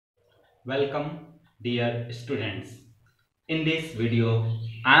Welcome, dear students. In this video,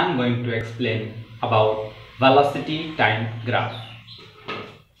 I am going to explain about velocity time graph.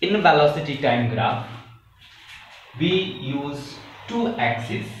 In velocity time graph, we use two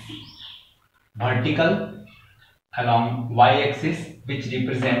axes, vertical along y-axis which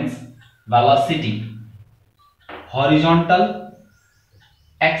represents velocity, horizontal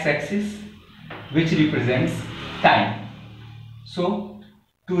x-axis which represents time. So,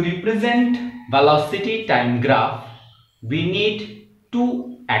 to represent velocity time graph, we need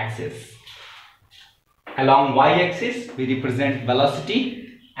two axes. Along y-axis we represent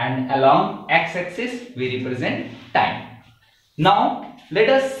velocity and along x-axis we represent time. Now let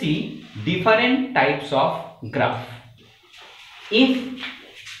us see different types of graph. If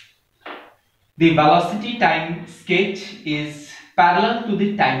the velocity time sketch is parallel to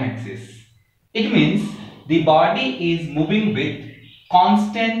the time axis, it means the body is moving with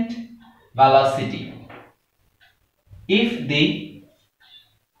constant velocity. If the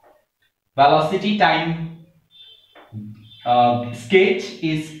velocity time sketch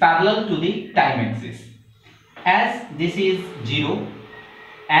is parallel to the time axis, as this is 0,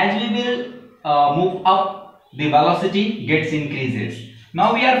 as we will move up, the velocity gets increases.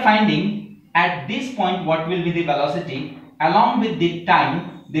 Now we are finding at this point what will be the velocity. Along with the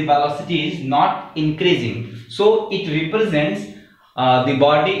time, the velocity is not increasing, so it represents the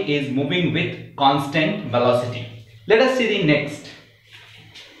body is moving with constant velocity. Let us see the next.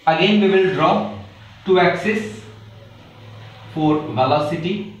 Again we will draw two axes for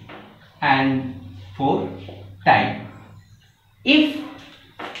velocity and for time. If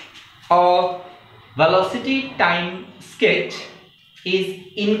a velocity time sketch is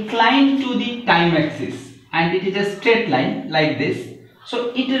inclined to the time axis and it is a straight line like this,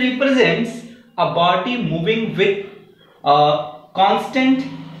 so it represents a body moving with constant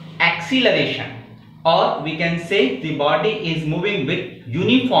acceleration, or we can say the body is moving with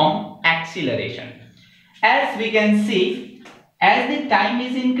uniform acceleration. As we can see, as the time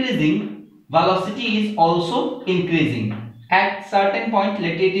is increasing, velocity is also increasing. At certain point,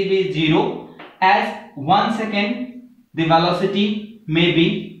 let it be 0. As 1 second, the velocity may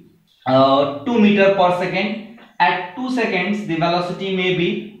be 2 meter per second. At 2 seconds, the velocity may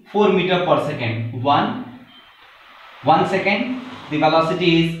be 4 meter per second. 1 second, the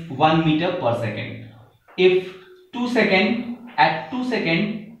velocity is 1 meter per second. If 2 second, at 2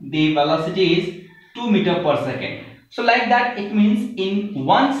 second, the velocity is 2 meter per second. So like that, it means in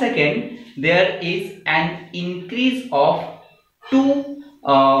 1 second there is an increase of 1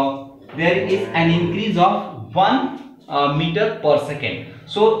 meter per second.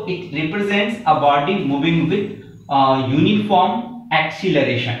 So it represents a body moving with uniform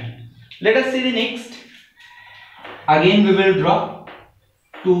acceleration. Let us see the next. Again we will draw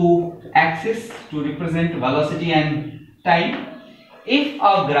two axes to represent velocity and time. If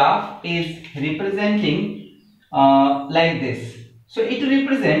a graph is representing like this, so it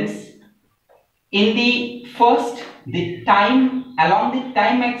represents in the first the time, along the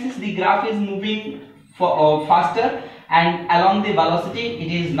time axis the graph is moving faster, and along the velocity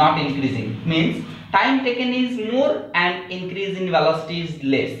it is not increasing, means time taken is more and increase in velocity is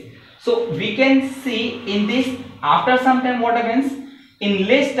less. So we can see in this, after some time what happens, in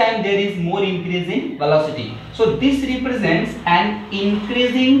less time there is more increase in velocity. So this represents an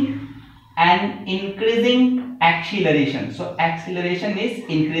increasing acceleration. So acceleration is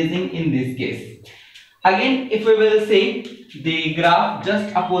increasing in this case. Again, if we will say the graph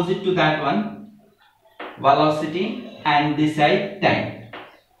just opposite to that one, velocity, and this side time.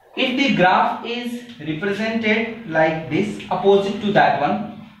 If the graph is represented like this, opposite to that one,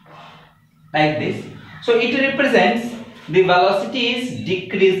 like this, so it represents the velocity is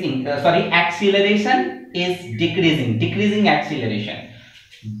decreasing, acceleration is decreasing acceleration.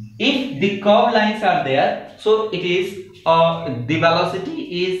 If the curved lines are there, so it is the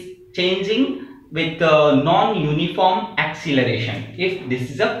velocity is changing with non-uniform acceleration, if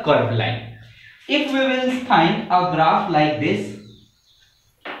this is a curved line. If we will find a graph like this,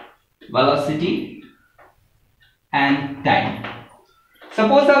 velocity and time.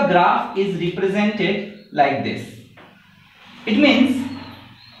 Suppose a graph is represented like this. It means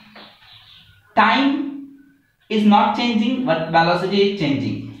time is not changing but velocity is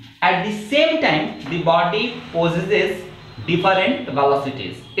changing. At the same time, the body possesses different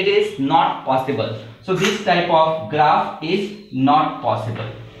velocities. It is not possible. So this type of graph is not possible.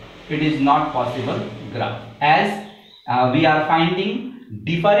 It is not possible graph, as we are finding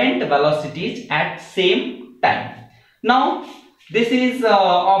different velocities at same time. Now this is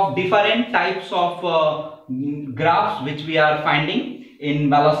of different types of graphs which we are finding. in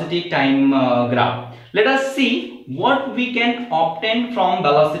velocity time graph. Let us see what we can obtain from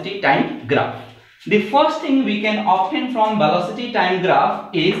velocity time graph. The first thing we can obtain from velocity time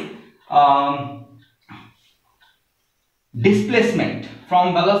graph is displacement.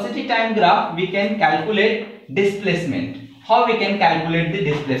 From velocity time graph we can calculate displacement. How we can calculate the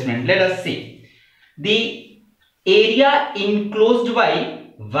displacement? Let us see. The area enclosed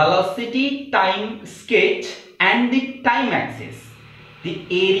by velocity time sketch and the time axis. The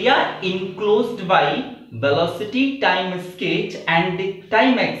area enclosed by velocity time sketch and the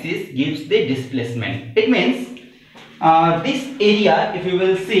time axis gives the displacement. It means this area, if you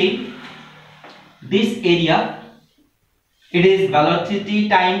will see, this area, it is velocity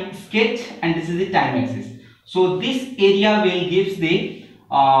time sketch and this is the time axis. So this area will gives the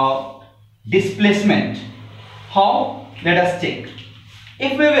displacement. How? Let us check.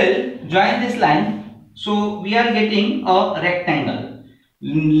 If we will join this line, so we are getting a rectangle.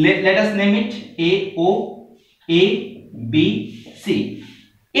 Let us name it AO, A, B, C.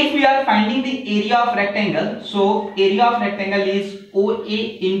 If we are finding the area of rectangle, so area of rectangle is OA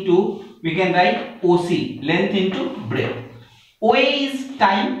into, we can write OC, length into breadth. OA is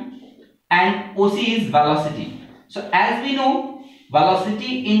time and OC is velocity. So as we know,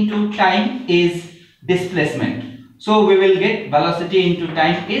 velocity into time is displacement. So we will get velocity into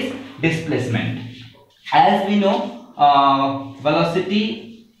time is displacement. As we know,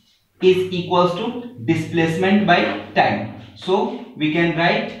 velocity is equals to displacement by time. So we can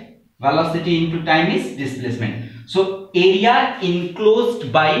write velocity into time is displacement. So area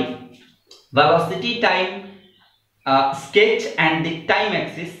enclosed by velocity time sketch and the time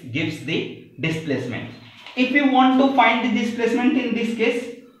axis gives the displacement. If we want to find the displacement in this case,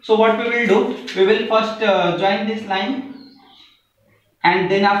 so what we will do, we will first join this line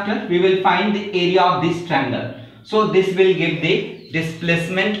and then after we will find the area of this triangle. So this will give the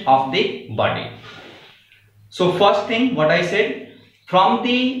displacement of the body. So first thing what I said, from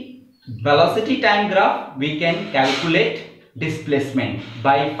the velocity time graph we can calculate displacement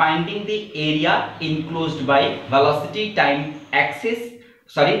by finding the area enclosed by velocity time axis,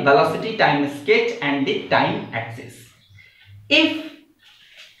 velocity time sketch and the time axis. If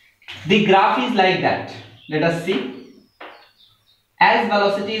the graph is like that, let us see. As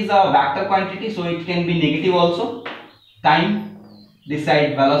velocity is a vector quantity, so it can be negative also. Time, this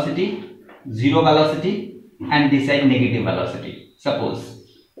side velocity, zero velocity, and this side negative velocity. Suppose,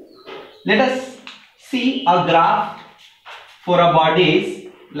 let us see a graph for a body is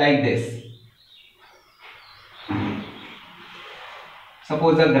like this.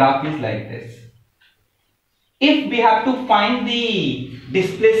 Suppose a graph is like this. If we have to find the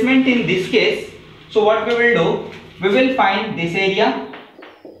displacement in this case, so what we will do, we will find this area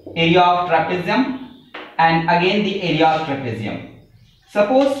of trapezium and again the area of trapezium.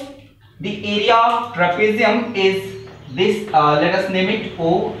 Suppose the area of trapezium is this, let us name it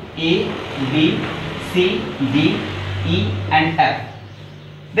O, A, B, C, D, E and F.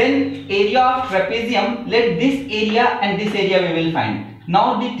 Then area of trapezium, let this area and this area we will find.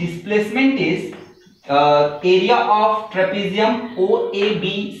 Now the displacement is area of trapezium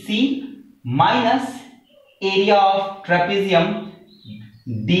OABC minus area of trapezium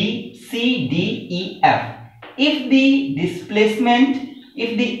DCDEF. If the displacement,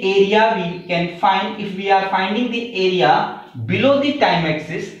 if the area we can find, if we are finding the area below the time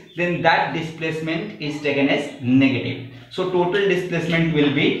axis, then that displacement is taken as negative. So total displacement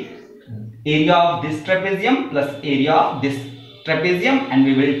will be area of this trapezium plus area of this trapezium and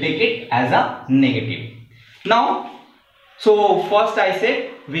we will take it as a negative. Now, so first I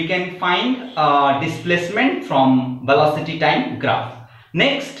said we can find displacement from velocity time graph.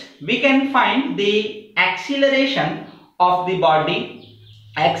 Next we can find the acceleration of the body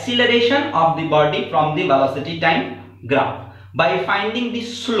from the velocity time graph by finding the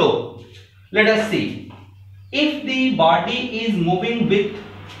slope. Let us see. If the body is moving with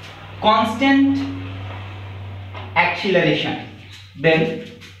constant acceleration, then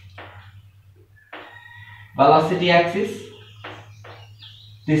velocity axis,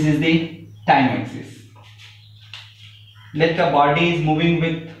 this is the time axis. Let the body is moving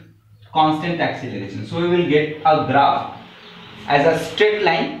with constant acceleration, so we will get a graph as a straight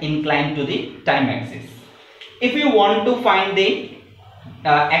line inclined to the time axis. If you want to find the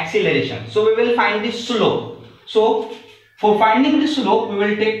acceleration, so we will find the slope. So for finding the slope we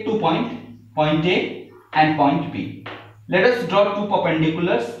will take 2 points, point A and point B. Let us draw two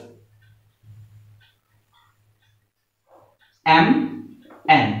perpendiculars M,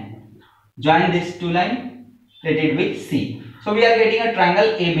 N. Join these two lines, let it be C. So we are getting a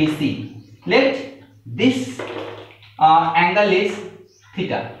triangle ABC. Let this angle is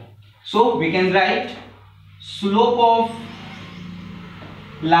theta. So we can write slope of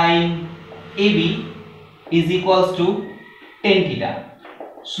line AB is equals to tan theta.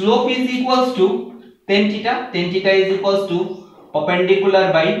 Slope is equals to tan theta. Tan theta is equals to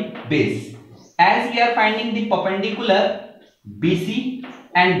perpendicular by base. As we are finding the perpendicular BC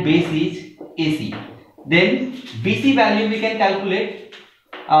and base is AC, then BC value we can calculate.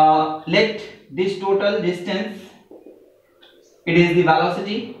 Let this total distance, it is the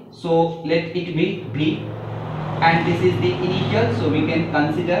velocity, so let it be V, and this is the initial, so we can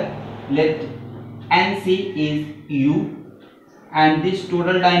consider let NC is U, and this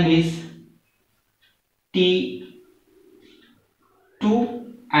total time is T2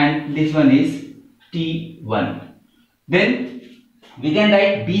 and this one is T1. Then we can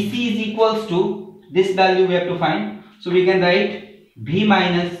write BC is equals to this value we have to find, so we can write V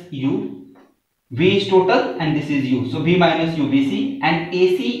minus U. V is total and this is U, so V minus U BC, and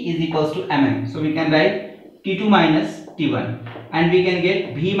AC is equals to mm, so we can write T2 minus T1, and we can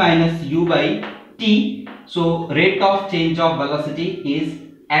get V minus U by T. So rate of change of velocity is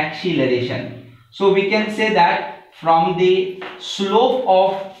acceleration. So we can say that from the slope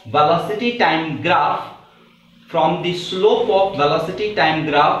of velocity time graph,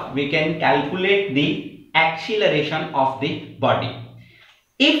 we can calculate the acceleration of the body.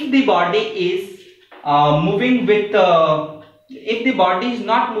 If the body is moving with if the body is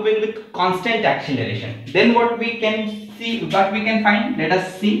not moving with constant acceleration, then what we can find, let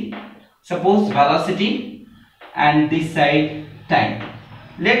us see. Suppose velocity and this side time.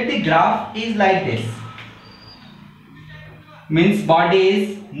 Let the graph is like this, means body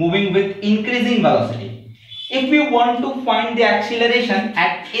is moving with increasing velocity. If we want to find the acceleration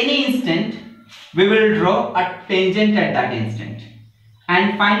at any instant, we will draw a tangent at that instant,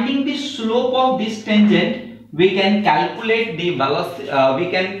 and finding the slope of this tangent, we can calculate the velocity,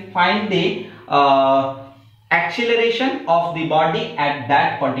 we can find the acceleration of the body at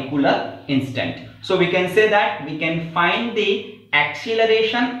that particular instant. So we can say that we can find the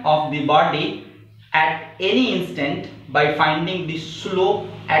acceleration of the body at any instant by finding the slope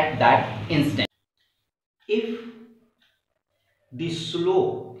at that instant. If the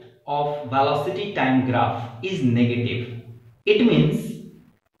slope of velocity time graph is negative, it means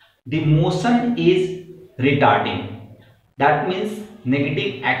the motion is retarding. That means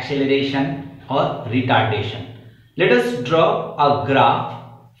negative acceleration or retardation. Let us draw a graph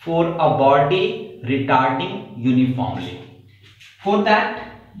for a body retarding uniformly. For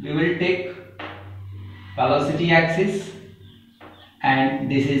that, we will take velocity axis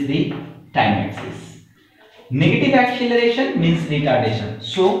and this is the time axis. Negative acceleration means retardation.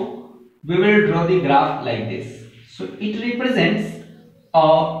 So we will draw the graph like this. So it represents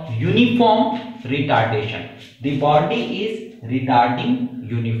a uniform retardation. The body is retarding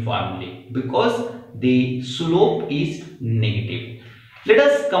uniformly because the slope is negative. Let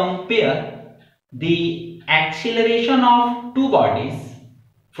us compare the acceleration of two bodies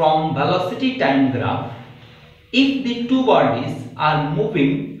from velocity time graph. If the two bodies are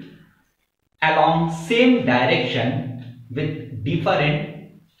moving along same direction with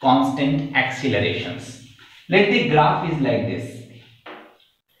different constant accelerations. Let the graph is like this.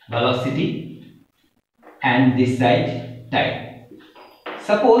 Velocity and this side time.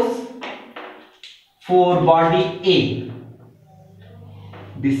 Suppose for body A,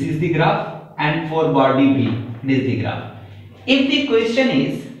 this is the graph, and for body B, this is the graph. If the question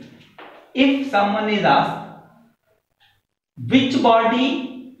is, if someone is asked which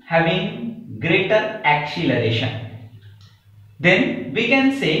body having greater acceleration, then we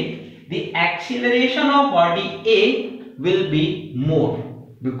can say the acceleration of body A will be more,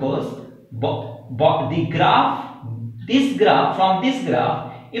 because the graph, from this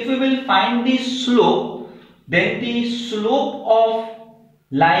graph, if we will find the slope, then the slope of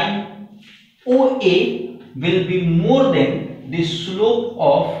line OA will be more than the slope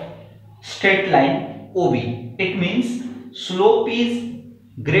of straight line OB. It means slope is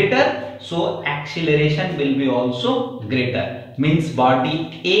greater, so acceleration will be also greater. Means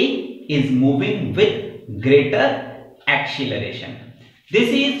body A is moving with greater acceleration. This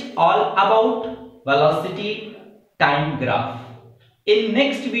is all about velocity time graph. In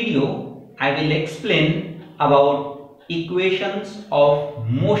next video, I will explain about equations of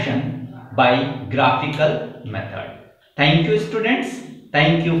motion by graphical method. Thank you students.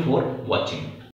 Thank you for watching.